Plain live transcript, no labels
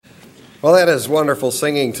Well, that is wonderful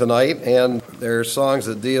singing tonight, and there are songs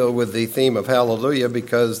that deal with the theme of hallelujah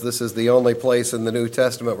because this is the only place in the New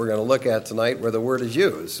Testament we're going to look at tonight where the word is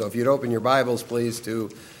used. So if you'd open your Bibles, please,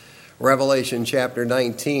 to Revelation chapter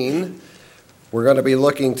 19. We're going to be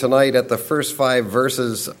looking tonight at the first 5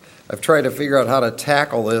 verses. I've tried to figure out how to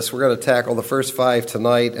tackle this. We're going to tackle the first 5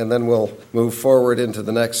 tonight, and then we'll move forward into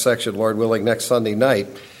the next section, Lord willing, next Sunday night.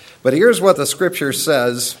 But here's what the Scripture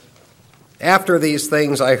says. After these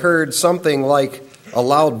things, I heard something like a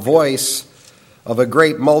loud voice of a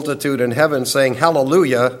great multitude in heaven saying,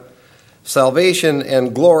 Hallelujah! Salvation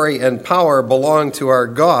and glory and power belong to our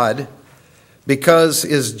God, because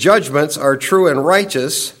his judgments are true and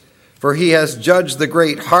righteous, for he has judged the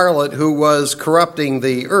great harlot who was corrupting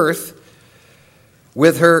the earth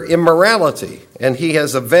with her immorality, and he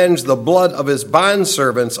has avenged the blood of his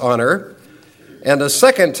bondservants on her. And a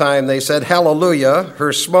second time they said, Hallelujah,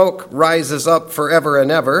 her smoke rises up forever and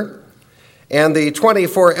ever. And the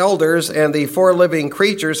 24 elders and the 4 living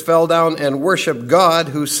creatures fell down and worshiped God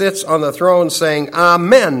who sits on the throne, saying,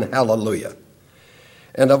 Amen, Hallelujah.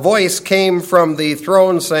 And a voice came from the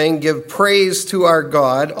throne saying, Give praise to our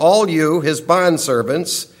God, all you, his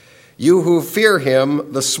bondservants, you who fear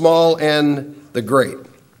him, the small and the great.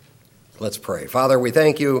 Let's pray. Father, we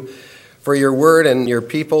thank you for your word and your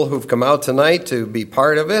people who've come out tonight to be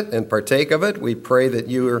part of it and partake of it. We pray that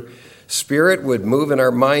your Spirit would move in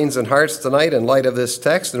our minds and hearts tonight in light of this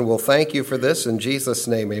text, and we'll thank you for this in Jesus'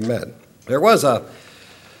 name, amen. There was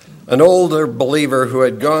an older believer who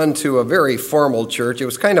had gone to a very formal church. It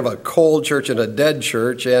was kind of a cold church and a dead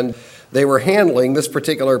church, and they were handling this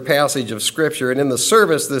particular passage of Scripture. And in the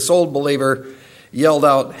service, this old believer yelled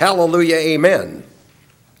out, Hallelujah, amen.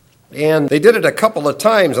 And they did it a couple of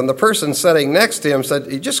times, and the person sitting next to him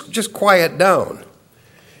said, just quiet down.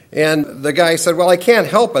 And the guy said, well, I can't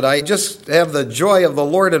help it. I just have the joy of the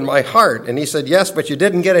Lord in my heart. And he said, yes, but you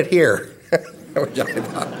didn't get it here, which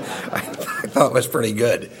I thought was pretty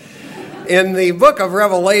good. In the book of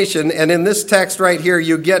Revelation, and in this text right here,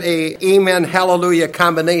 you get a amen, hallelujah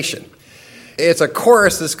combination. It's a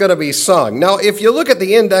chorus that's going to be sung. Now, if you look at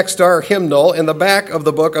the index to our hymnal in the back of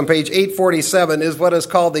the book on page 847 is what is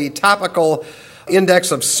called the topical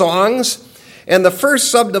index of songs. And the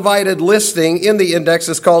first subdivided listing in the index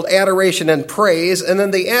is called adoration and praise. And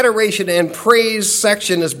then the adoration and praise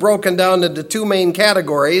section is broken down into 2 main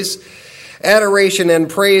categories. Adoration and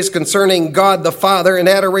praise concerning God the Father, and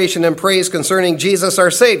adoration and praise concerning Jesus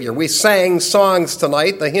our Savior. We sang songs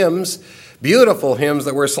tonight, the hymns, beautiful hymns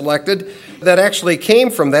that were selected that actually came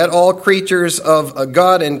from that. All creatures of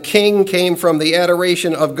God and King came from the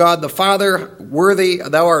adoration of God the Father. Worthy,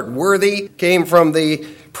 thou art worthy, came from the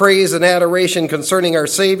praise and adoration concerning our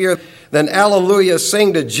Savior. Then Alleluia,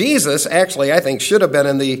 sing to Jesus, actually I think should have been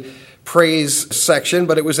in the praise section,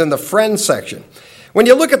 but it was in the friend section. When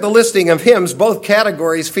you look at the listing of hymns, both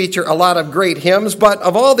categories feature a lot of great hymns, but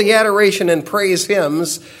of all the adoration and praise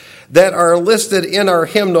hymns that are listed in our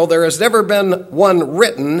hymnal, there has never been one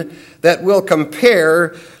written that will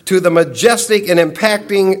compare to the majestic and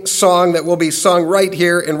impacting song that will be sung right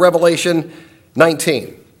here in Revelation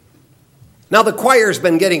 19. Now, the choir's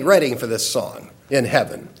been getting ready for this song in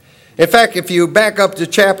heaven. In fact, if you back up to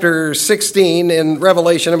chapter 16 in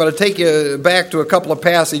Revelation, I'm going to take you back to a couple of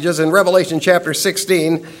passages. In Revelation chapter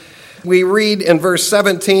 16, we read in verse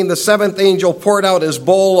 17, the 7th angel poured out his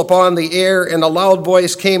bowl upon the air, and a loud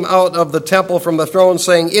voice came out of the temple from the throne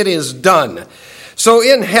saying, It is done. So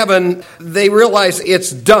in heaven, they realize it's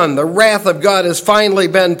done. The wrath of God has finally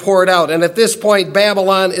been poured out. And at this point,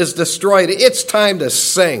 Babylon is destroyed. It's time to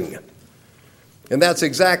sing. And that's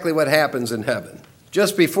exactly what happens in heaven.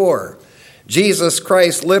 Just before Jesus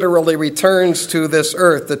Christ literally returns to this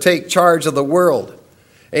earth to take charge of the world,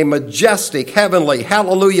 a majestic, heavenly,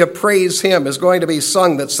 hallelujah, praise hymn is going to be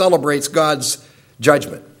sung that celebrates God's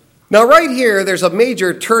judgment. Now, right here, there's a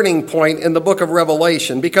major turning point in the book of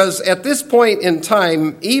Revelation, because at this point in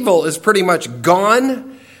time, evil is pretty much gone.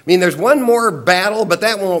 I mean, there's one more battle, but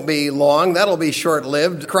that won't be long. That'll be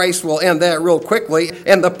short-lived. Christ will end that real quickly,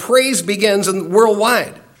 and the praise begins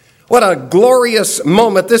worldwide. What a glorious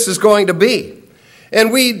moment this is going to be. And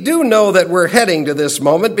we do know that we're heading to this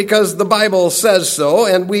moment because the Bible says so,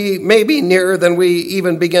 and we may be nearer than we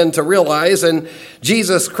even begin to realize, and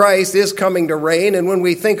Jesus Christ is coming to reign, and when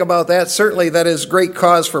we think about that, certainly that is great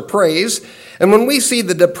cause for praise. And when we see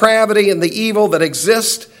the depravity and the evil that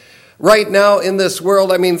exist right now in this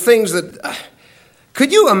world, I mean, things that,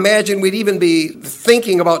 could you imagine we'd even be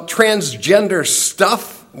thinking about transgender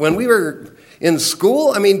stuff when we were in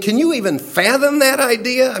school? I mean, can you even fathom that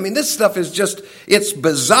idea? I mean, this stuff is just, it's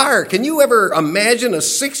bizarre. Can you ever imagine a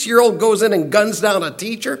 6-year-old goes in and guns down a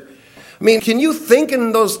teacher? I mean, can you think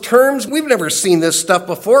in those terms? We've never seen this stuff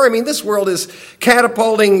before. I mean, this world is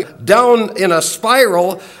catapulting down in a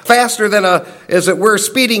spiral faster than as it were,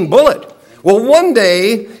 speeding bullet. Well, one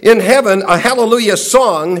day in heaven, a hallelujah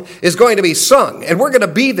song is going to be sung, and we're going to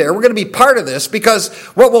be there. We're going to be part of this, because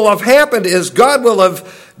what will have happened is God will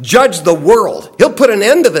have judged the world. He'll put an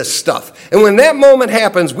end to this stuff. And when that moment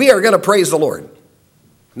happens, we are going to praise the Lord.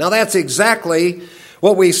 Now, that's exactly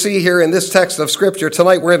what we see here in this text of Scripture.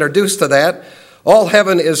 Tonight, we're introduced to that. All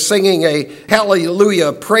heaven is singing a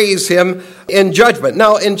hallelujah, praise him in judgment.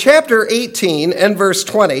 Now, in chapter 18 and verse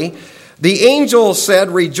 20, the angel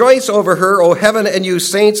said, "Rejoice over her, O heaven, and you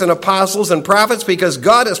saints and apostles and prophets, because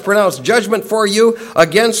God has pronounced judgment for you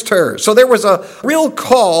against her." So there was a real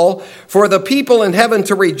call for the people in heaven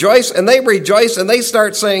to rejoice, and they rejoice, and they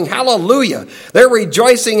start saying, hallelujah. They're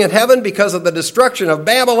rejoicing in heaven because of the destruction of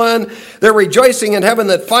Babylon. They're rejoicing in heaven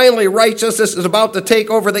that finally righteousness is about to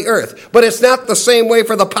take over the earth. But it's not the same way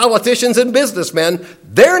for the politicians and businessmen.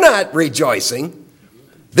 They're not rejoicing.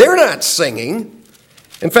 They're not singing.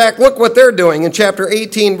 In fact, look what they're doing in chapter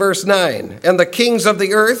 18, verse 9. "And the kings of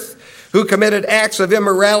the earth who committed acts of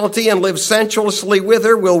immorality and lived sensuously with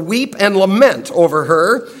her will weep and lament over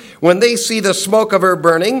her when they see the smoke of her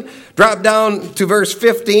burning." Drop down to verse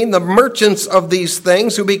 15. "The merchants of these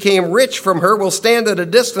things who became rich from her will stand at a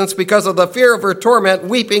distance because of the fear of her torment,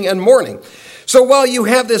 weeping and mourning." So while you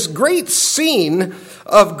have this great scene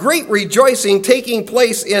of great rejoicing taking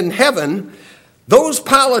place in heaven, those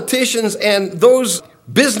politicians and those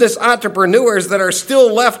business entrepreneurs that are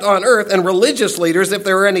still left on earth, and religious leaders, if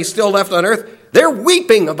there are any still left on earth, they're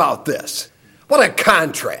weeping about this. What a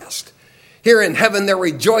contrast. Here in heaven, they're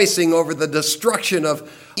rejoicing over the destruction of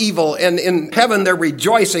evil, and in heaven, they're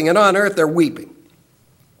rejoicing, and on earth, they're weeping.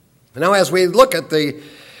 Now, as we look at the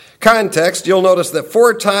context, you'll notice that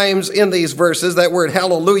 4 times in these verses, that word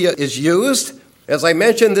hallelujah is used. As I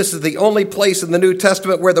mentioned, this is the only place in the New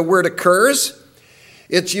Testament where the word occurs.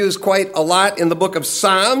 It's used quite a lot in the book of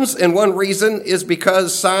Psalms, and one reason is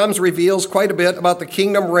because Psalms reveals quite a bit about the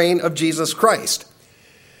kingdom reign of Jesus Christ.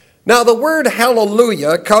 Now, the word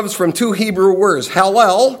hallelujah comes from 2 Hebrew words,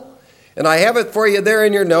 hallel, and I have it for you there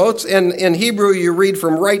in your notes, and in Hebrew you read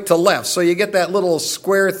from right to left, so you get that little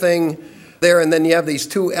square thing there, and then you have these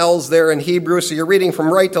 2 L's there in Hebrew, so you're reading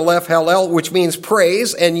from right to left, hallel, which means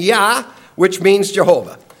praise, and Yah, which means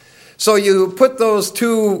Jehovah. So you put those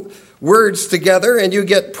 2 words together and you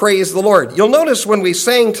get praise the Lord. You'll notice when we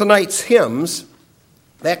sang tonight's hymns,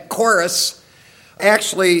 that chorus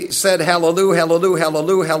actually said hallelujah, hallelujah,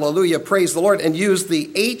 hallelujah, hallelujah, praise the Lord, and used the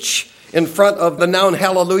H in front of the noun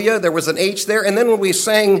hallelujah. There was an H there. And then when we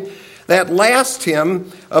sang that last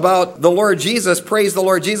hymn about the Lord Jesus, praise the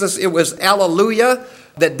Lord Jesus, it was alleluia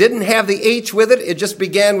that didn't have the H with it. It just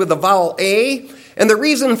began with the vowel A. And the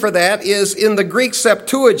reason for that is in the Greek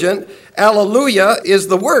Septuagint, alleluia is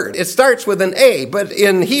the word. It starts with an A, but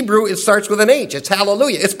in Hebrew it starts with an H. It's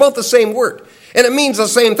hallelujah. It's both the same word. And it means the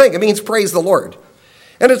same thing. It means praise the Lord.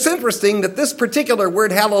 And it's interesting that this particular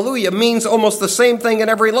word hallelujah means almost the same thing in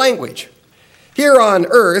every language. Here on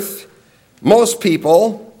earth, most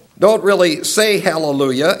people don't really say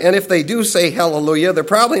hallelujah. And if they do say hallelujah, they're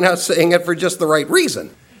probably not saying it for just the right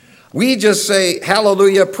reason. We just say,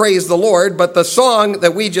 hallelujah, praise the Lord, but the song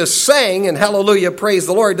that we just sang in hallelujah, praise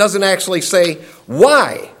the Lord doesn't actually say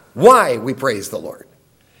why we praise the Lord.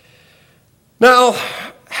 Now,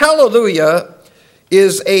 hallelujah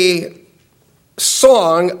is a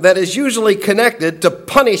song that is usually connected to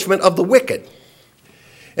punishment of the wicked.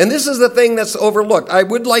 And this is the thing that's overlooked. I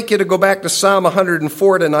would like you to go back to Psalm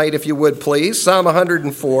 104 tonight, if you would, please. Psalm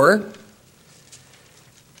 104.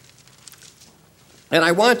 And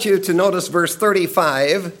I want you to notice verse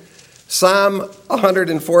 35, Psalm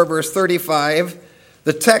 104, verse 35.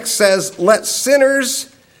 The text says, "Let sinners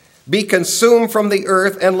be consumed from the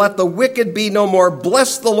earth, and let the wicked be no more.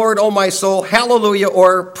 Bless the Lord, O my soul, hallelujah,"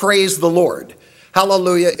 or praise the Lord.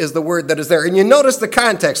 Hallelujah is the word that is there. And you notice the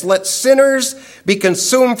context. Let sinners be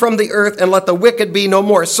consumed from the earth, and let the wicked be no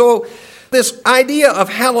more. So this idea of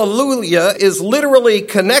hallelujah is literally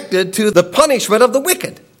connected to the punishment of the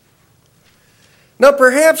wicked. Now,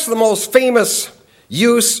 perhaps the most famous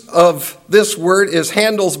use of this word is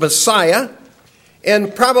Handel's Messiah,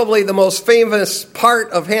 and probably the most famous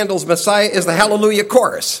part of Handel's Messiah is the Hallelujah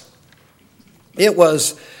Chorus. It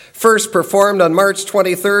was first performed on March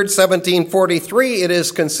 23rd, 1743. It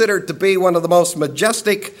is considered to be one of the most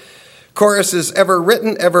majestic choruses ever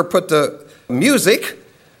written, ever put to music.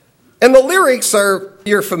 And the lyrics are,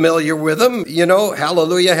 you're familiar with them, you know,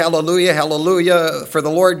 hallelujah, hallelujah, hallelujah, for the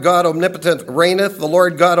Lord God omnipotent reigneth, the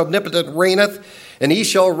Lord God omnipotent reigneth. And he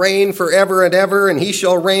shall reign forever and ever, and he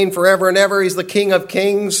shall reign forever and ever. He's the King of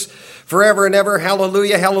kings forever and ever.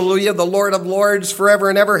 Hallelujah, hallelujah. The Lord of lords forever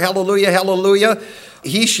and ever. Hallelujah, hallelujah.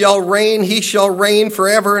 He shall reign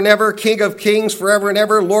forever and ever. King of kings forever and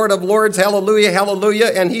ever. Lord of lords, hallelujah,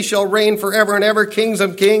 hallelujah. And he shall reign forever and ever. Kings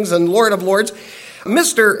of kings and Lord of lords.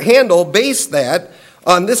 Mr. Handel based that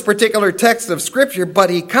on this particular text of Scripture, but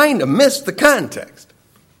he kind of missed the context.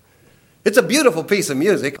 It's a beautiful piece of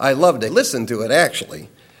music. I love to listen to it, actually.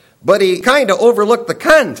 But he kind of overlooked the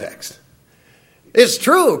context. It's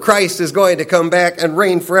true Christ is going to come back and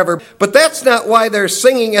reign forever, but that's not why they're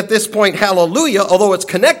singing at this point, hallelujah, although it's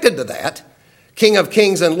connected to that. King of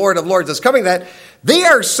kings and Lord of lords is coming to that. They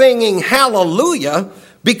are singing hallelujah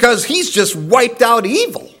because he's just wiped out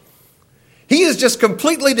evil. He has just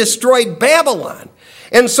completely destroyed Babylon.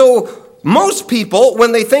 And so most people,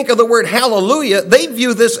 when they think of the word hallelujah, they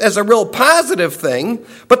view this as a real positive thing.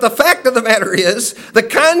 But the fact of the matter is, the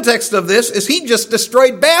context of this is he just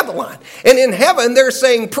destroyed Babylon. And in heaven, they're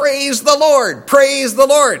saying, praise the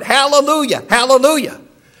Lord, hallelujah, hallelujah.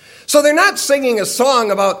 So they're not singing a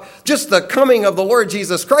song about just the coming of the Lord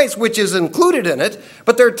Jesus Christ, which is included in it,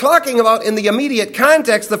 but they're talking about in the immediate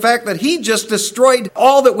context the fact that he just destroyed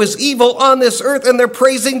all that was evil on this earth, and they're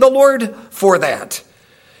praising the Lord for that.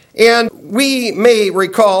 And we may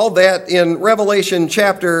recall that in Revelation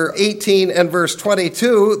chapter 18 and verse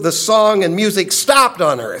 22, the song and music stopped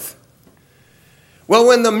on earth. Well,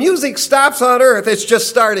 when the music stops on earth, it's just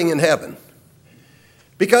starting in heaven.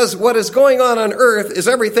 Because what is going on earth is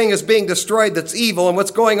everything is being destroyed that's evil, and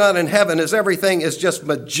what's going on in heaven is everything is just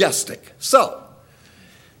majestic. So,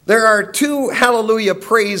 there are two hallelujah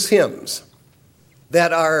praise hymns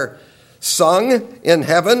that are sung in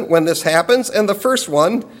heaven when this happens, and the first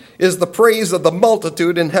one is the praise of the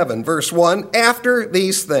multitude in heaven. Verse 1, after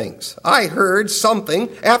these things, I heard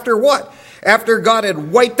something. After what? After God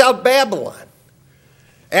had wiped out Babylon.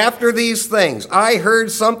 After these things, I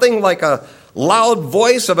heard something like a loud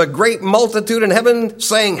voice of a great multitude in heaven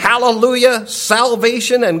saying, hallelujah,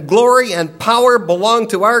 salvation and glory and power belong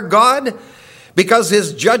to our God, because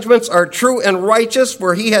his judgments are true and righteous,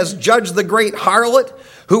 for he has judged the great harlot,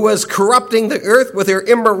 who was corrupting the earth with her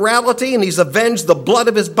immorality, and he's avenged the blood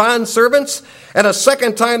of his bondservants. And a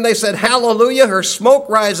second time they said, hallelujah, her smoke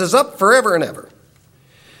rises up forever and ever.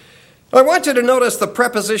 I want you to notice the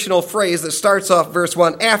prepositional phrase that starts off verse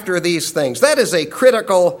 1, after these things. That is a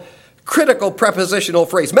critical prepositional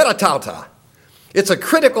phrase, metatauta. It's a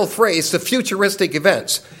critical phrase to futuristic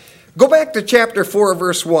events. Go back to chapter 4,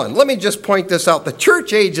 verse 1. Let me just point this out. The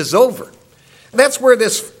church age is over. That's where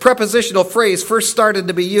this prepositional phrase first started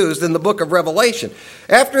to be used in the book of Revelation.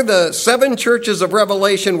 After the 7 churches of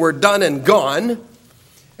Revelation were done and gone,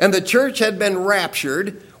 and the church had been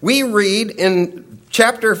raptured, we read in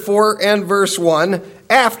chapter 4 and verse 1,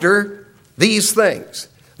 after these things.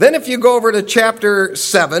 Then if you go over to chapter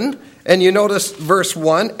 7, and you notice verse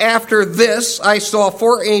 1, after this I saw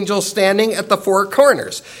 4 angels standing at the 4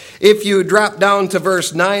 corners. If you drop down to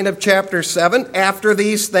verse 9 of chapter 7, after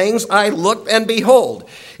these things I looked and behold.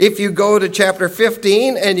 If you go to chapter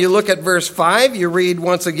 15 and you look at verse 5, you read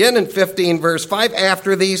once again in 15 verse 5,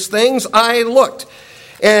 after these things I looked.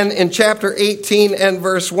 And in chapter 18 and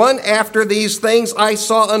verse 1, after these things I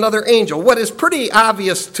saw another angel. What is pretty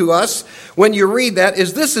obvious to us when you read that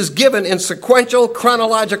is this is given in sequential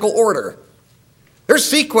chronological order. There's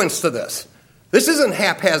sequence to this. This isn't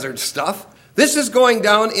haphazard stuff. This is going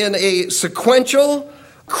down in a sequential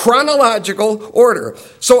chronological order.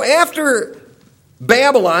 So after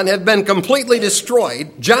Babylon had been completely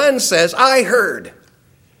destroyed, John says, I heard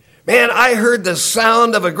the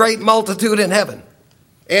sound of a great multitude in heaven.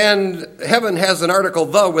 And heaven has an article,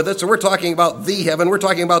 the, with it, so we're talking about the heaven. We're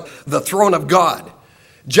talking about the throne of God.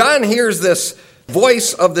 John hears this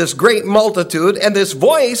voice of this great multitude, and this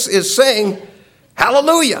voice is saying,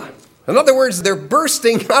 hallelujah. In other words, they're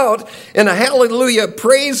bursting out in a hallelujah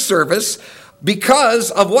praise service because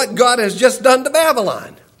of what God has just done to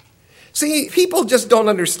Babylon. See, people just don't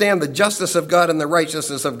understand the justice of God and the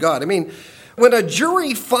righteousness of God. I mean, when a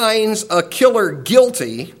jury finds a killer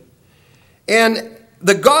guilty, and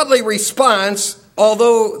the godly response,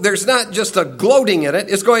 although there's not just a gloating in it,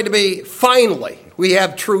 is going to be, finally, we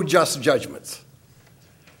have true just judgments.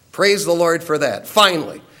 Praise the Lord for that,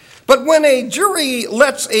 finally. But when a jury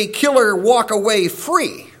lets a killer walk away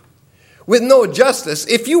free with no justice,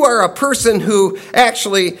 if you are a person who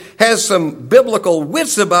actually has some biblical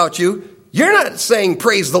wits about you, you're not saying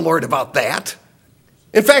praise the Lord about that.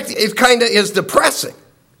 In fact, it kind of is depressing.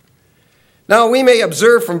 Now, we may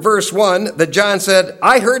observe from verse 1 that John said,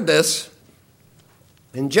 I heard this.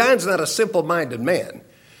 And John's not a simple-minded man.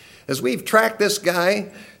 As we've tracked this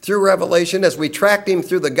guy through Revelation, as we tracked him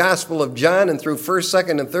through the Gospel of John and through 1st,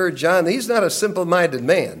 2nd, and 3rd John, he's not a simple-minded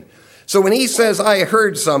man. So when he says, I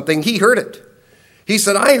heard something, he heard it. He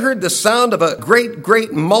said, I heard the sound of a great,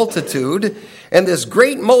 great multitude, and this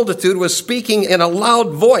great multitude was speaking in a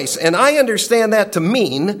loud voice. And I understand that to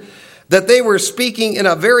mean that they were speaking in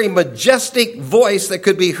a very majestic voice that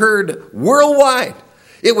could be heard worldwide.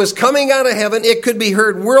 It was coming out of heaven. It could be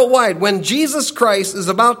heard worldwide. When Jesus Christ is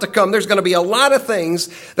about to come, there's going to be a lot of things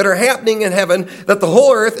that are happening in heaven that the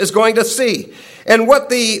whole earth is going to see. And what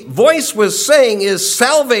the voice was saying is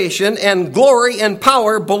salvation and glory and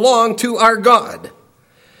power belong to our God.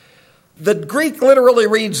 The Greek literally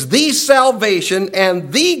reads the salvation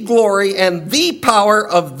and the glory and the power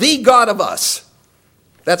of the God of us.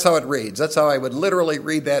 That's how it reads. That's how I would literally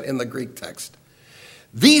read that in the Greek text.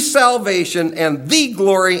 The salvation and the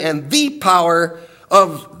glory and the power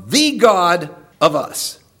of the God of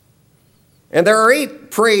us. And there are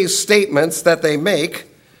 8 praise statements that they make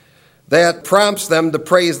that prompts them to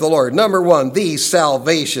praise the Lord. Number 1, the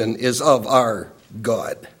salvation is of our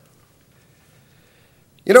God.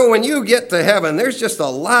 You know, when you get to heaven, there's just a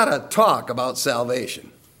lot of talk about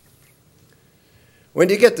salvation. When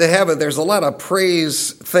you get to heaven, there's a lot of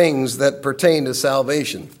praise things that pertain to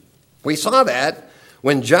salvation. We saw that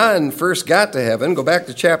when John first got to heaven. Go back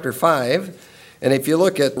to chapter 5, and if you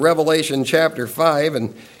look at Revelation chapter 5,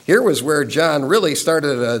 and here was where John really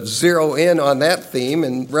started to zero in on that theme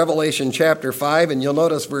in Revelation chapter 5, and you'll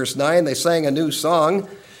notice verse 9, they sang a new song.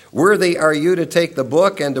 Worthy are you to take the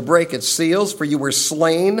book and to break its seals, for you were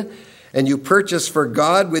slain, and you purchased for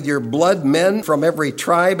God with your blood men from every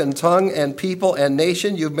tribe and tongue and people and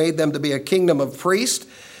nation. You've made them to be a kingdom of priests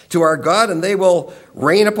to our God, and they will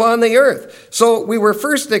reign upon the earth. So we were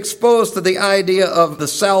first exposed to the idea of the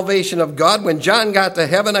salvation of God when John got to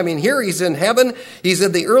heaven. I mean, here he's in heaven. He's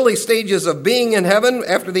in the early stages of being in heaven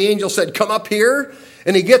after the angel said, come up here.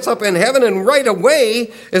 And he gets up in heaven, and right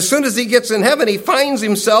away, as soon as he gets in heaven, he finds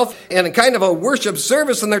himself in a kind of a worship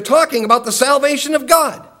service, and they're talking about the salvation of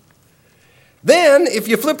God. Then, if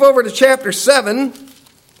you flip over to chapter 7,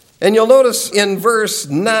 and you'll notice in verse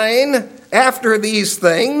 9, after these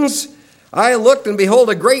things, I looked, and behold,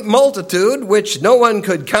 a great multitude, which no one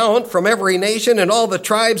could count, from every nation and all the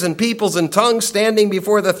tribes and peoples and tongues, standing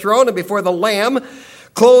before the throne and before the Lamb,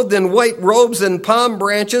 clothed in white robes, and palm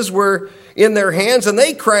branches were in their hands, and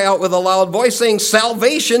they cry out with a loud voice, saying,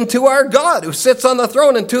 salvation to our God who sits on the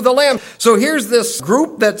throne and to the Lamb. So here's this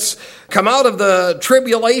group that's come out of the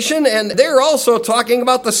tribulation, and they're also talking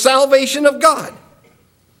about the salvation of God.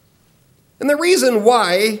 And the reason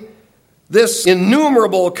why this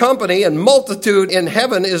innumerable company and multitude in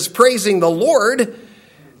heaven is praising the Lord,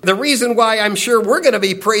 the reason why I'm sure we're going to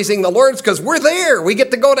be praising the Lord is because we're there. We get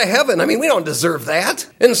to go to heaven. I mean, we don't deserve that.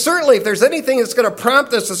 And certainly if there's anything that's going to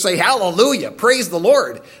prompt us to say, hallelujah, praise the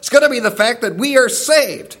Lord, it's going to be the fact that we are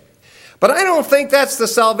saved. But I don't think that's the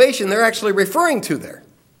salvation they're actually referring to there.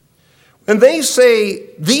 When they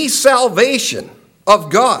say the salvation of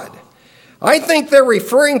God, I think they're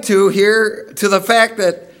referring to here to the fact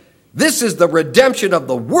that this is the redemption of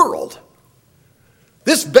the world.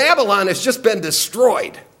 This Babylon has just been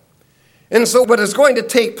destroyed. And so what is going to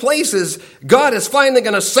take place is God is finally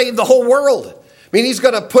going to save the whole world. I mean, he's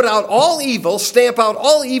going to put out all evil, stamp out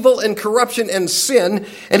all evil and corruption and sin,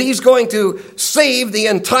 and he's going to save the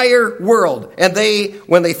entire world. And they,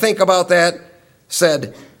 when they think about that,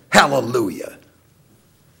 said, hallelujah.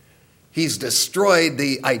 He's destroyed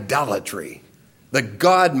the idolatry, the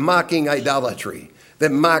God-mocking idolatry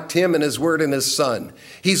that mocked him and his word and his son.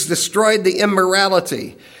 He's destroyed the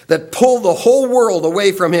immorality that pulled the whole world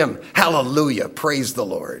away from him. Hallelujah, praise the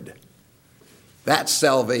Lord. That's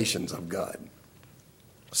salvations of God.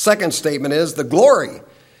 Second statement is the glory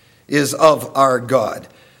is of our God.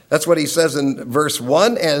 That's what he says in verse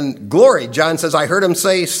 1. And glory, John says, I heard him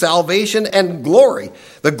say salvation and glory.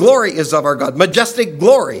 The glory is of our God. Majestic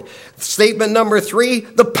glory. Statement number 3,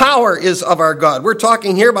 the power is of our God. We're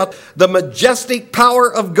talking here about the majestic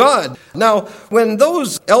power of God. Now, when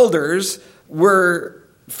those elders were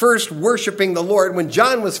first worshiping the Lord, when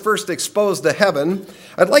John was first exposed to heaven,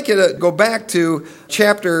 I'd like you to go back to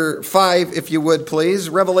chapter 5, if you would, please.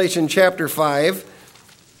 Revelation chapter 5.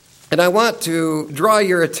 And I want to draw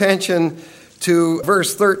your attention to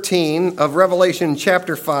verse 13 of Revelation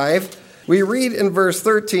chapter 5. We read in verse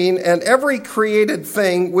 13, and every created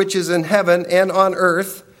thing which is in heaven and on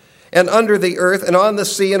earth and under the earth and on the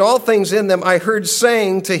sea and all things in them, I heard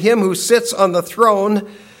saying to him who sits on the throne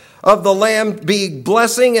of the Lamb be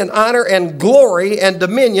blessing and honor and glory and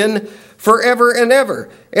dominion forever and ever.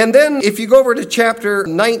 And then if you go over to chapter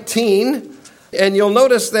 19 And you'll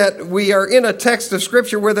notice that we are in a text of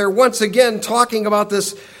Scripture where they're once again talking about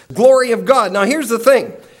this glory of God. Now, here's the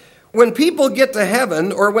thing. When people get to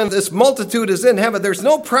heaven, or when this multitude is in heaven, there's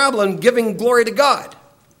no problem giving glory to God.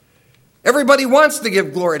 Everybody wants to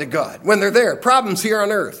give glory to God when they're there. Problems here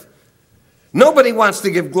on earth. Nobody wants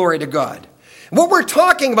to give glory to God. What we're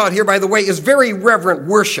talking about here, by the way, is very reverent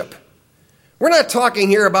worship. We're not talking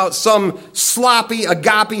here about some sloppy,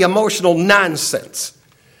 agape, emotional nonsense.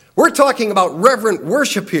 We're talking about reverent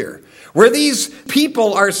worship here, where these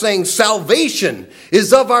people are saying salvation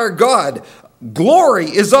is of our God, glory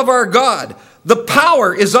is of our God, the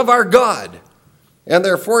power is of our God. And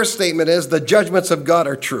their fourth statement is the judgments of God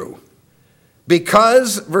are true.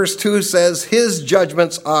 Because, verse 2 says, his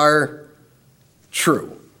judgments are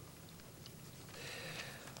true.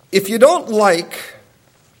 If you don't like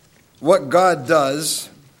what God does,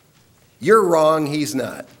 you're wrong, he's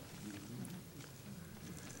not.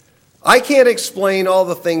 I can't explain all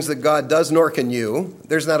the things that God does, nor can you.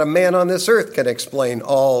 There's not a man on this earth can explain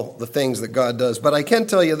all the things that God does. But I can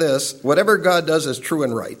tell you this, whatever God does is true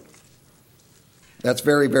and right. That's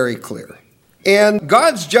very, very clear. And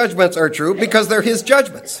God's judgments are true because they're his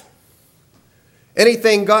judgments.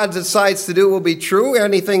 Anything God decides to do will be true.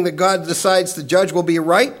 Anything that God decides to judge will be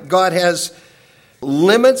right. God has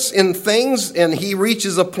limits in things, and he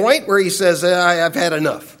reaches a point where he says, I've had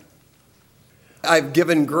enough. I've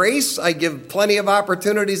given grace. I give plenty of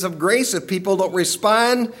opportunities of grace. If people don't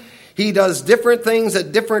respond, he does different things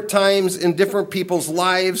at different times in different people's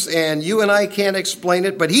lives, and you and I can't explain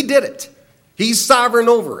it, but he did it. He's sovereign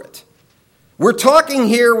over it. We're talking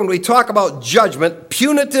here, when we talk about judgment,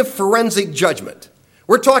 punitive forensic judgment.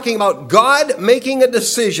 We're talking about God making a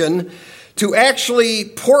decision to actually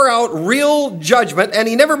pour out real judgment, and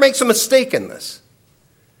he never makes a mistake in this.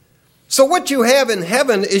 So what you have in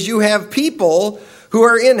heaven is you have people who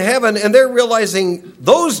are in heaven, and they're realizing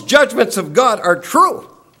those judgments of God are true.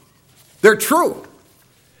 They're true.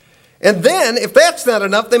 And then, if that's not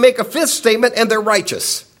enough, they make a fifth statement, and they're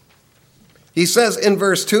righteous. He says in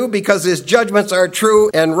verse 2, because his judgments are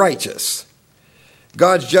true and righteous.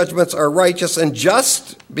 God's judgments are righteous and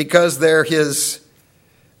just because they're his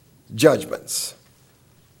judgments.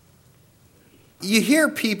 You hear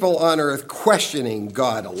people on earth questioning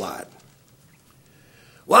God a lot.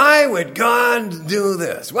 Why would God do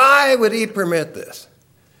this? Why would he permit this?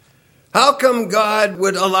 How come God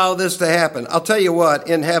would allow this to happen? I'll tell you what,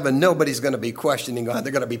 in heaven, nobody's going to be questioning God.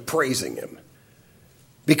 They're going to be praising him.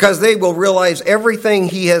 Because they will realize everything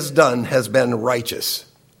he has done has been righteous.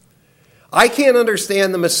 I can't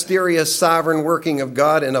understand the mysterious sovereign working of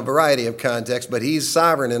God in a variety of contexts, but he's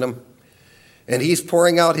sovereign in them. And he's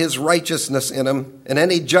pouring out his righteousness in them. And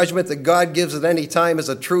any judgment that God gives at any time is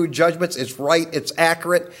a true judgment. It's right, it's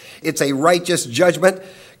accurate, it's a righteous judgment.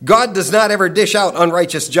 God does not ever dish out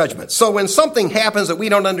unrighteous judgments. So when something happens that we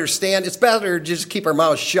don't understand, it's better to just keep our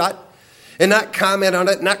mouths shut and not comment on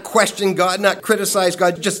it, not question God, not criticize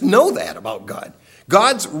God. Just know that about God.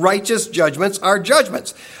 God's righteous judgments are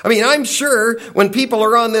judgments. I mean, I'm sure when people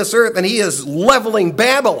are on this earth and he is leveling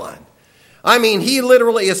Babylon, I mean, he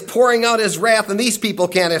literally is pouring out his wrath, and these people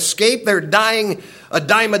can't escape. They're dying a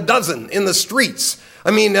dime a dozen in the streets. I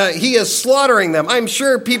mean, he is slaughtering them. I'm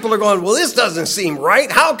sure people are going, well, this doesn't seem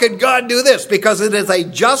right. How could God do this? Because it is a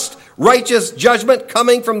just, righteous judgment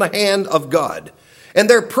coming from the hand of God. And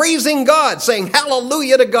they're praising God, saying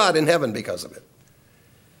hallelujah to God in heaven because of it.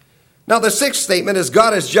 Now, the sixth statement is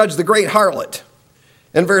God has judged the great harlot.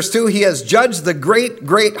 In verse 2, he has judged the great,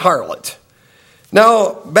 great harlot.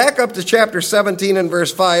 Now, back up to chapter 17 and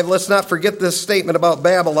verse 5. Let's not forget this statement about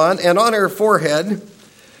Babylon. And on her forehead,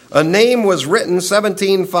 a name was written,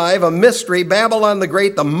 17:5, a mystery, Babylon the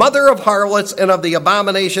Great, the mother of harlots and of the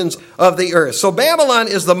abominations of the earth. So Babylon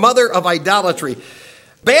is the mother of idolatry.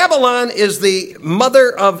 Babylon is the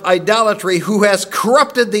mother of idolatry who has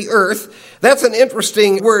corrupted the earth. That's an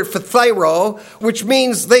interesting word for thyro, which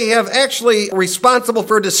means they have actually responsible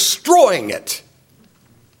for destroying it.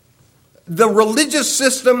 The religious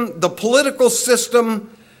system, the political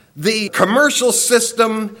system, the commercial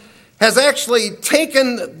system has actually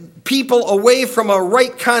taken people away from a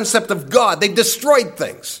right concept of God. They've destroyed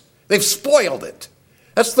things. They've spoiled it.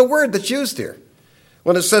 That's the word that's used here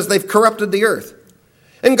when it says they've corrupted the earth.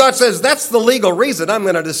 And God says, that's the legal reason I'm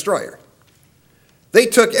going to destroy her. They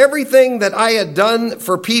took everything that I had done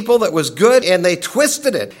for people that was good and they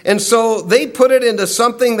twisted it. And so they put it into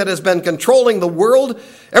something that has been controlling the world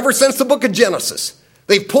ever since the book of Genesis.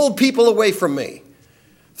 They've pulled people away from me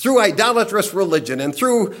through idolatrous religion and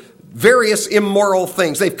through various immoral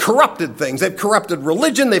things. They've corrupted things. They've corrupted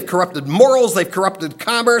religion. They've corrupted morals. They've corrupted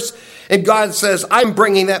commerce. And God says, I'm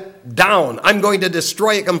bringing that down. I'm going to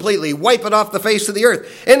destroy it completely, wipe it off the face of the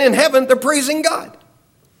earth. And in heaven, they're praising God.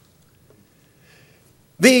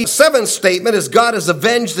 The seventh statement is God has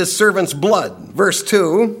avenged his servant's blood. Verse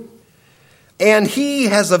 2, and he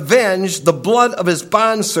has avenged the blood of his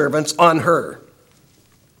bondservants on her.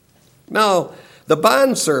 Now, the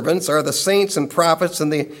bondservants are the saints and prophets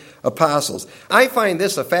and the apostles. I find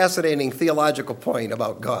this a fascinating theological point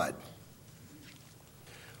about God.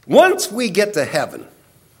 Once we get to heaven,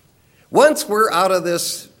 once we're out of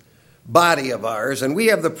this body of ours and we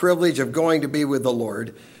have the privilege of going to be with the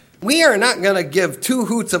Lord, we are not going to give two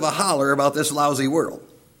hoots of a holler about this lousy world.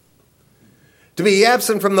 To be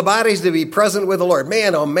absent from the bodies, to be present with the Lord.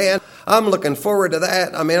 Man, oh man, I'm looking forward to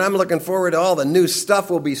that. I'm looking forward to all the new stuff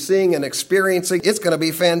we'll be seeing and experiencing. It's going to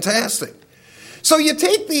be fantastic. So you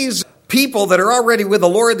take these people that are already with the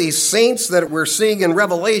Lord, these saints that we're seeing in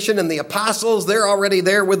Revelation and the apostles, they're already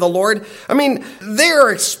there with the Lord. They're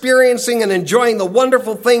experiencing and enjoying the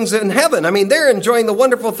wonderful things in heaven. They're enjoying the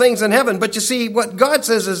wonderful things in heaven. But you see, what God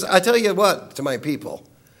says is, I tell you what, to my people,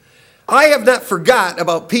 I have not forgot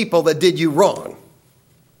about people that did you wrong.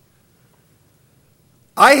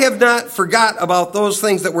 I have not forgot about those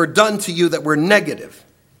things that were done to you that were negative.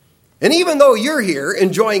 And even though you're here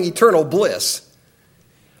enjoying eternal bliss,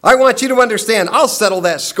 I want you to understand, I'll settle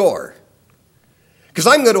that score. Because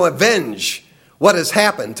I'm going to avenge what has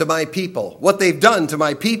happened to my people, what they've done to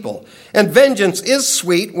my people. And vengeance is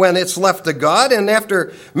sweet when it's left to God. And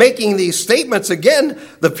after making these statements again,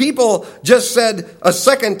 the people just said a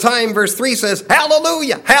second time, verse 3 says,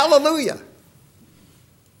 hallelujah, hallelujah.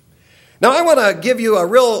 Now I want to give you a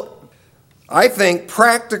real, I think,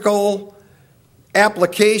 practical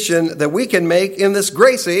application that we can make in this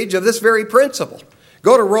grace age of this very principle.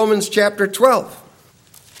 Go to Romans chapter 12.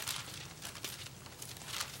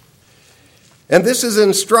 And this is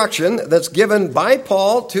instruction that's given by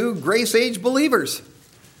Paul to grace age believers.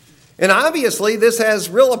 And obviously this has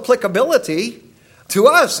real applicability to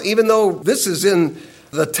us, even though this is in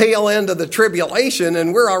the tail end of the tribulation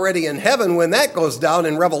and we're already in heaven when that goes down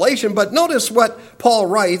in Revelation. But notice what Paul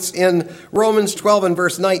writes in Romans 12 and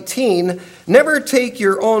verse 19. Never take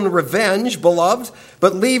your own revenge, beloved,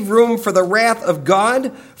 but leave room for the wrath of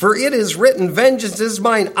God. For it is written, vengeance is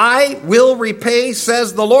mine, I will repay,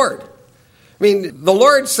 says the Lord. The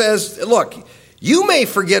Lord says, look, you may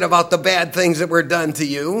forget about the bad things that were done to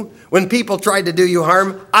you when people tried to do you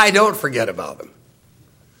harm. I don't forget about them.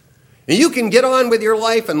 And you can get on with your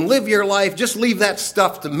life and live your life. Just leave that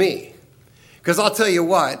stuff to me. Because I'll tell you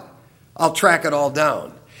what, I'll track it all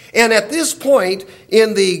down. And at this point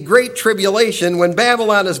in the Great Tribulation, when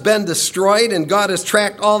Babylon has been destroyed and God has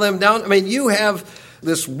tracked all them down, you have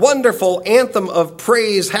this wonderful anthem of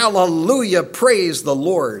praise. Hallelujah, praise the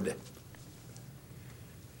Lord.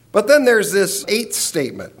 But then there's this eighth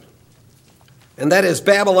statement. And that is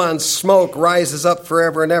Babylon's smoke rises up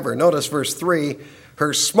forever and ever. Notice verse 3.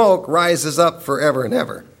 Her smoke rises up forever and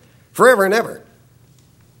ever. Forever and ever.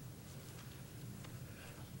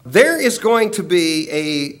 There is going to be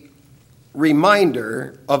a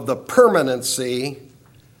reminder of the permanency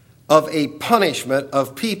of a punishment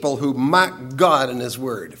of people who mock God and his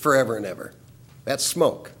word forever and ever. That's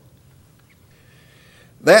smoke.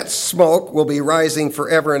 That smoke will be rising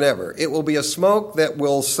forever and ever. It will be a smoke that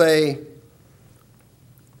will say,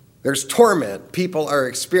 there's torment people are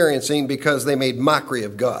experiencing because they made mockery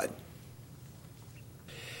of God.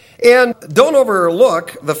 And don't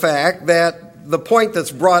overlook the fact that the point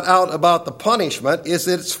that's brought out about the punishment is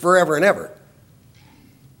that it's forever and ever.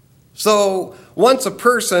 So once a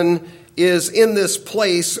person is in this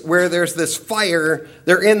place where there's this fire,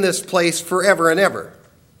 they're in this place forever and ever.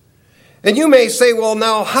 And you may say, well,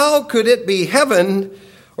 now how could it be heaven?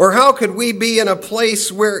 Or how could we be in a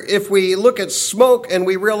place where if we look at smoke and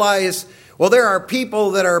we realize, well, there are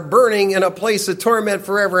people that are burning in a place of torment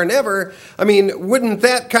forever and ever? Wouldn't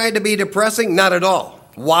that kind of be depressing? Not at all.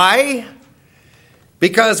 Why?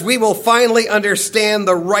 Because we will finally understand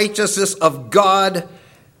the righteousness of God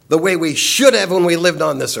the way we should have when we lived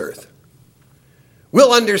on this earth.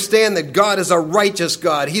 We'll understand that God is a righteous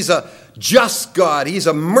God. He's a just God. He's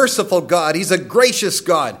a merciful God. He's a gracious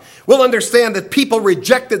God. We'll understand that people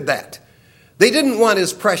rejected that. They didn't want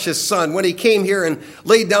his precious son when he came here and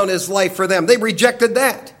laid down his life for them. They rejected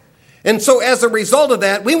that. And so as a result of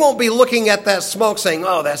that, we won't be looking at that smoke saying,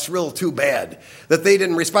 oh, that's real too bad that they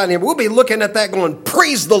didn't respond to him. We'll be looking at that going,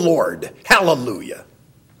 praise the Lord. Hallelujah.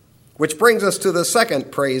 Which brings us to the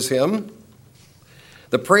second praise hymn,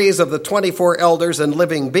 the praise of the 24 elders and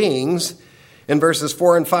living beings. in verses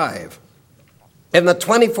 4 and 5. And the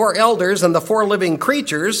 24 elders and the 4 living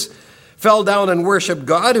creatures fell down and worshiped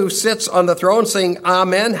God who sits on the throne, saying,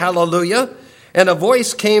 Amen, hallelujah. And a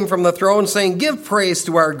voice came from the throne saying, Give praise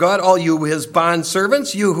to our God, all you his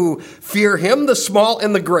bondservants, you who fear him, the small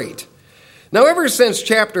and the great. Now, ever since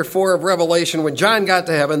chapter 4 of Revelation, when John got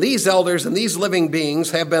to heaven, these elders and these living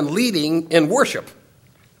beings have been leading in worship.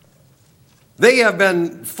 They have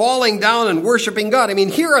been falling down and worshiping God. I mean,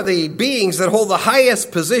 here are the beings that hold the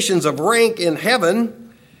highest positions of rank in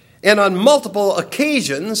heaven, and on multiple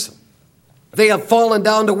occasions, they have fallen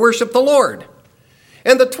down to worship the Lord.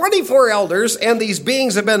 And the 24 elders and these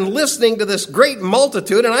beings have been listening to this great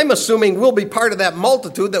multitude, and I'm assuming we'll be part of that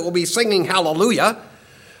multitude that will be singing hallelujah.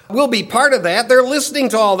 We'll be part of that. They're listening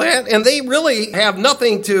to all that, and they really have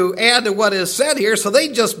nothing to add to what is said here, so they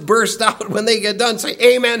just burst out when they get done, say,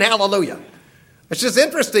 Amen, hallelujah. It's just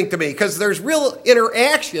interesting to me because there's real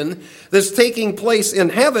interaction that's taking place in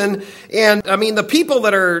heaven. And I mean, the people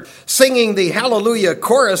that are singing the hallelujah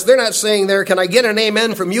chorus, they're not saying there, can I get an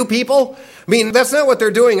amen from you people? I mean, that's not what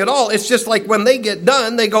they're doing at all. It's just like when they get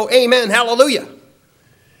done, they go, Amen, hallelujah.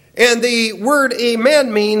 And the word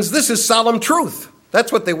amen means this is solemn truth.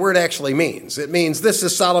 That's what the word actually means. It means this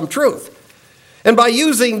is solemn truth. And by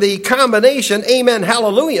using the combination amen,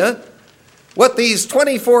 hallelujah, what these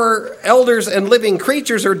 24 elders and living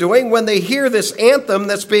creatures are doing when they hear this anthem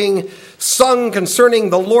that's being sung concerning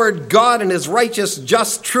the Lord God and his righteous,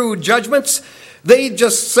 just, true judgments, they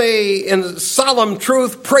just say in solemn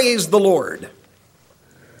truth, praise the Lord.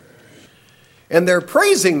 And they're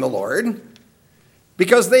praising the Lord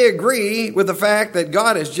because they agree with the fact that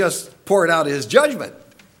God has just poured out his judgment.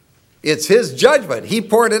 It's his judgment. He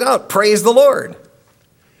poured it out. Praise the Lord.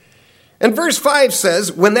 And verse 5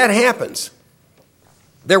 says, when that happens,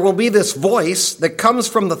 there will be this voice that comes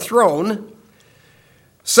from the throne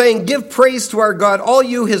saying, Give praise to our God, all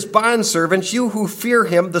you his bondservants, you who fear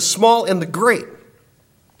him, the small and the great.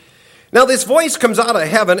 Now this voice comes out of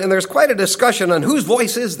heaven, and there's quite a discussion on whose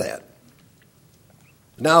voice is that.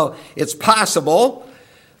 Now, it's possible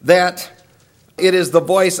that it is the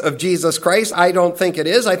voice of Jesus Christ. I don't think it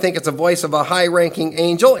is. I think it's a voice of a high-ranking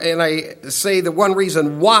angel, and I say the one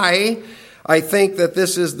reason why I think that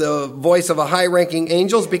this is the voice of a high-ranking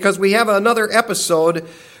angel is because we have another episode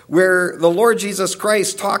where the Lord Jesus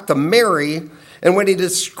Christ talked to Mary, and when he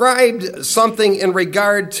described something in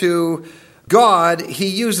regard to God, he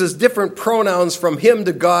uses different pronouns from him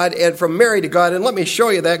to God and from Mary to God. And let me show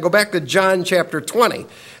you that. Go back to John chapter 20,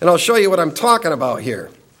 and I'll show you what I'm talking about here.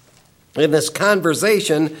 In this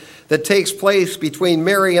conversation that takes place between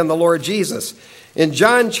Mary and the Lord Jesus. In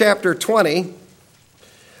John chapter 20,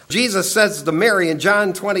 Jesus says to Mary in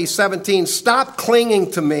John 20:17, Stop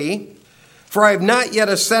clinging to me, for I have not yet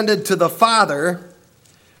ascended to the Father,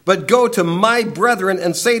 but go to my brethren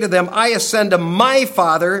and say to them, I ascend to my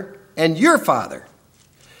Father and your Father,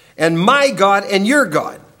 and my God and your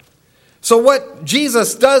God. So what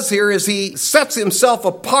Jesus does here is he sets himself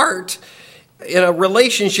apart in a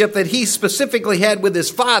relationship that he specifically had with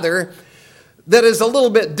his Father that is a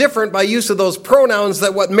little bit different by use of those pronouns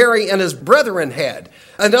that what Mary and his brethren had.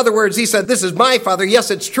 In other words, he said, this is my Father.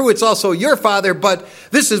 Yes, it's true, it's also your Father, but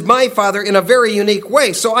this is my Father in a very unique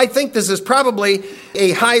way. So I think this is probably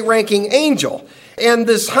a high-ranking angel. And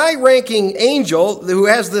this high-ranking angel who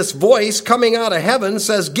has this voice coming out of heaven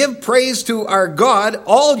says, Give praise to our God,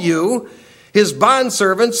 all you, his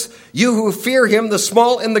bondservants, you who fear him, the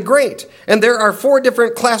small and the great. And there are 4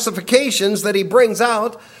 different classifications that he brings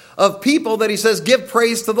out of people that he says, give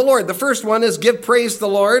praise to the Lord. The first one is, give praise to the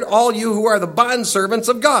Lord, all you who are the bondservants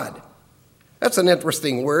of God. That's an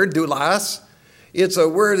interesting word, doulos. It's a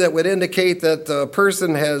word that would indicate that a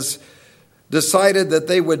person has decided that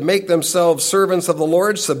they would make themselves servants of the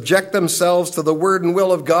Lord, subject themselves to the word and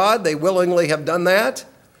will of God. They willingly have done that.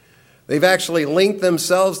 They've actually linked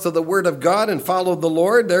themselves to the word of God and followed the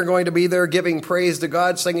Lord. They're going to be there giving praise to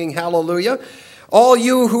God, singing hallelujah. All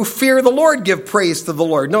you who fear the Lord, give praise to the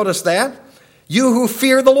Lord. Notice that. You who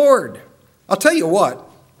fear the Lord. I'll tell you what.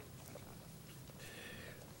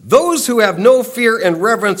 Those who have no fear and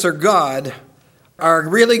reverence of God are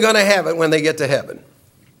really going to have it when they get to heaven.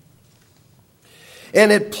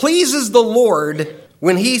 And it pleases the Lord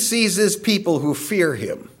when he sees his people who fear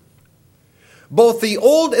him. Both the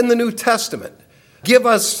Old and the New Testament give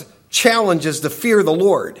us challenges to fear the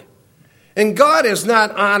Lord. And God is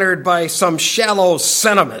not honored by some shallow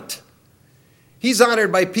sentiment. He's honored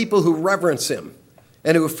by people who reverence him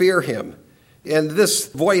and who fear him. And this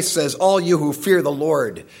voice says, all you who fear the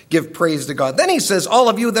Lord, give praise to God. Then he says, all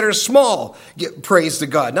of you that are small, give praise to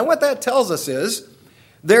God. Now what that tells us is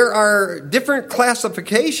there are different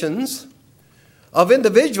classifications of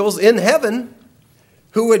individuals in heaven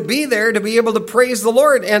who would be there to be able to praise the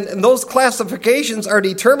Lord. And those classifications are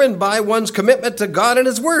determined by one's commitment to God and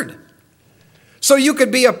His Word. So you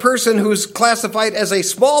could be a person who's classified as a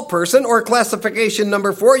small person, or classification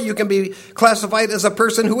number 4, you can be classified as a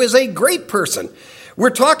person who is a great person. We're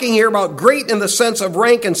talking here about great in the sense of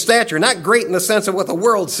rank and stature, not great in the sense of what the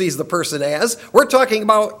world sees the person as. We're talking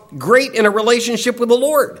about great in a relationship with the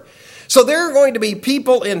Lord. So there are going to be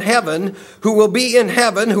people in heaven who will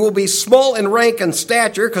be small in rank and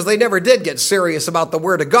stature, because they never did get serious about the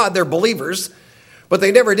Word of God. They're believers, but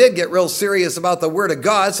they never did get real serious about the Word of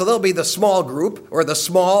God, so they'll be the small group, or the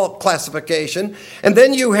small classification. And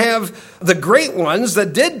then you have the great ones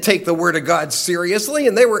that did take the Word of God seriously,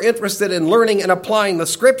 and they were interested in learning and applying the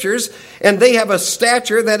Scriptures, and they have a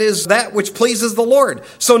stature that is that which pleases the Lord.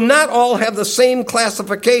 So not all have the same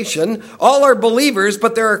classification. All are believers,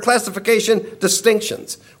 but there are classification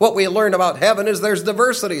distinctions. What we learn about heaven is there's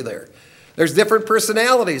diversity there. There's different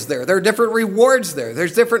personalities there. There are different rewards there.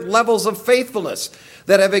 There's different levels of faithfulness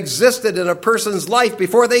that have existed in a person's life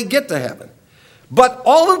before they get to heaven. But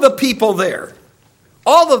all of the people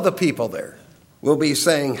there will be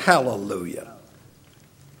saying, hallelujah.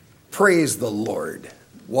 Praise the Lord.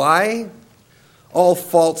 Why? All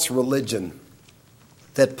false religion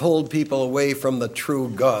that pulled people away from the true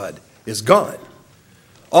God is gone.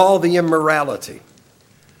 All the immorality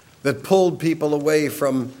that pulled people away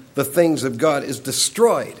from the things of God is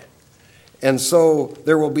destroyed. And so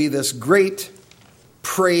there will be this great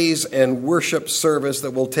praise and worship service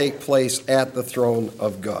that will take place at the throne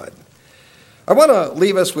of God. I want to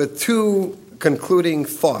leave us with 2 concluding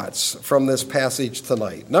thoughts from this passage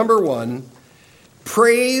tonight. Number 1,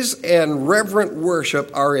 praise and reverent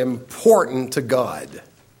worship are important to God.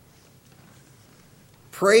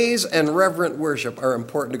 Praise and reverent worship are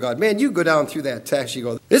important to God. Man, you go down through that text, you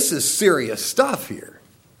go, this is serious stuff here.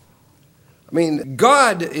 I mean,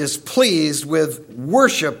 God is pleased with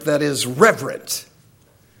worship that is reverent.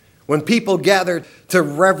 When people gather to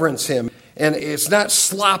reverence Him, and it's not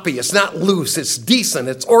sloppy, it's not loose, it's decent,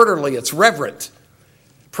 it's orderly, it's reverent.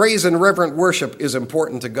 Praise and reverent worship is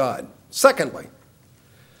important to God. Secondly,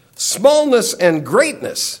 smallness and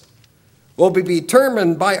greatness will be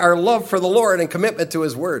determined by our love for the Lord and commitment to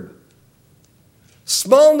His Word.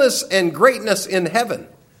 Smallness and greatness in heaven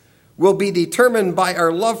will be determined by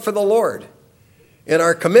our love for the Lord and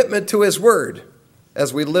our commitment to His Word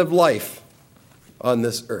as we live life on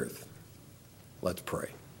this earth. Let's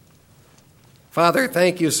pray. Father,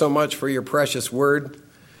 thank you so much for your precious Word.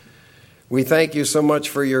 We thank you so much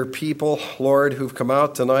for your people, Lord, who've come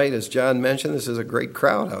out tonight. As John mentioned, this is a great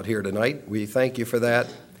crowd out here tonight. We thank you for that.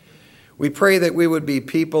 We pray that we would be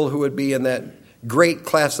people who would be in that great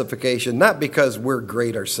classification, not because we're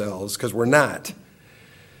great ourselves, because we're not,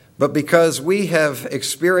 but because we have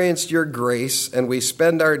experienced your grace and we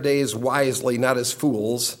spend our days wisely, not as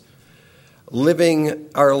fools, living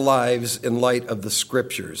our lives in light of the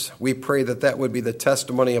Scriptures. We pray that that would be the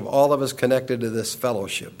testimony of all of us connected to this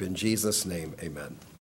fellowship. In Jesus' name, amen.